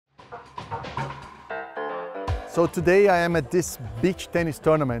So today I am at this beach tennis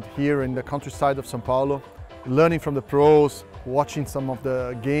tournament here in the countryside of São Paulo, learning from the pros, watching some of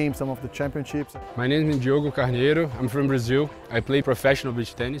the games, some of the championships. My name is Diogo Carneiro. I'm from Brazil. I play professional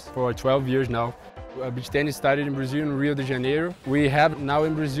beach tennis for 12 years now. Beach tennis started in Brazil, in Rio de Janeiro. We have now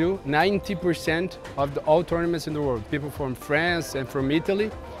in Brazil 90% of all tournaments in the world. People from France and from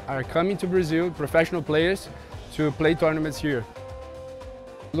Italy are coming to Brazil, professional players, to play tournaments here.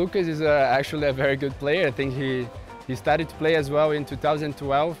 Lucas is actually a very good player. I think he started to play as well in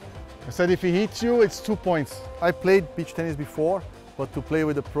 2012. I said if he hits you, it's 2 points. I played beach tennis before, but to play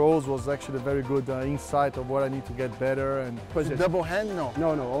with the pros was actually a very good insight of what I need to get better. And double hand? No.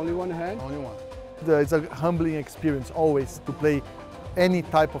 No, only one hand. Only one. It's a humbling experience always to play any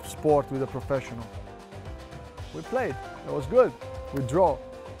type of sport with a professional. We played, it was good, we draw.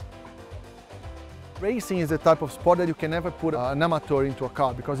 Racing is the type of sport that you can never put an amateur into a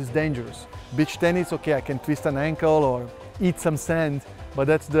car because it's dangerous. Beach tennis, okay, I can twist an ankle or eat some sand, but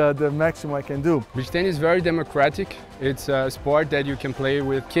that's the maximum I can do. Beach tennis is very democratic. It's a sport that you can play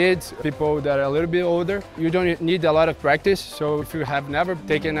with kids, people that are a little bit older. You don't need a lot of practice, so if you have never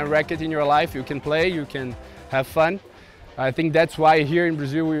taken a racket in your life, you can play, you can have fun. I think that's why here in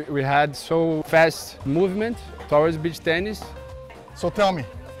Brazil we had so fast movement towards beach tennis. So tell me,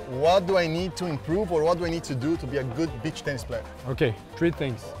 what do I need to improve or what do I need to do to be a good beach tennis player? Okay, 3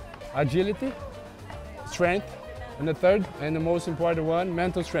 things. Agility, strength, and the third and the most important one,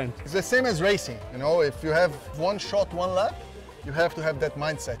 mental strength. It's the same as racing, you know, if you have one shot, one lap, you have to have that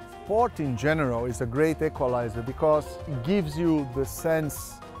mindset. Sport in general is a great equalizer because it gives you the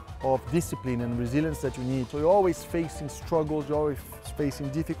sense of discipline and resilience that you need. So you're always facing struggles, you're always facing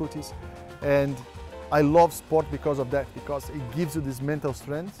difficulties, and I love sport because of that, because it gives you this mental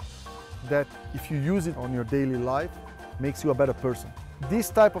strength that if you use it on your daily life, makes you a better person. This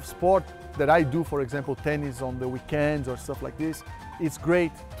type of sport that I do, for example, tennis on the weekends or stuff like this, it's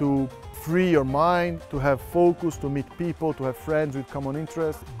great to free your mind, to have focus, to meet people, to have friends with common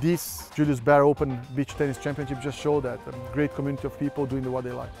interests. This Julius Baer Open Beach Tennis Championship just showed that, a great community of people doing what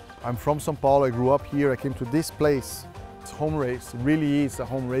they like. I'm from São Paulo, I grew up here, I came to this place. It's home race, it really is a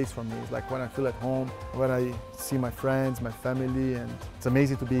home race for me. It's like when I feel at home, when I see my friends, my family, and it's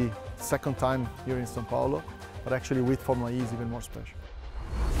amazing to be second time here in São Paulo, but actually with Formula E is even more special.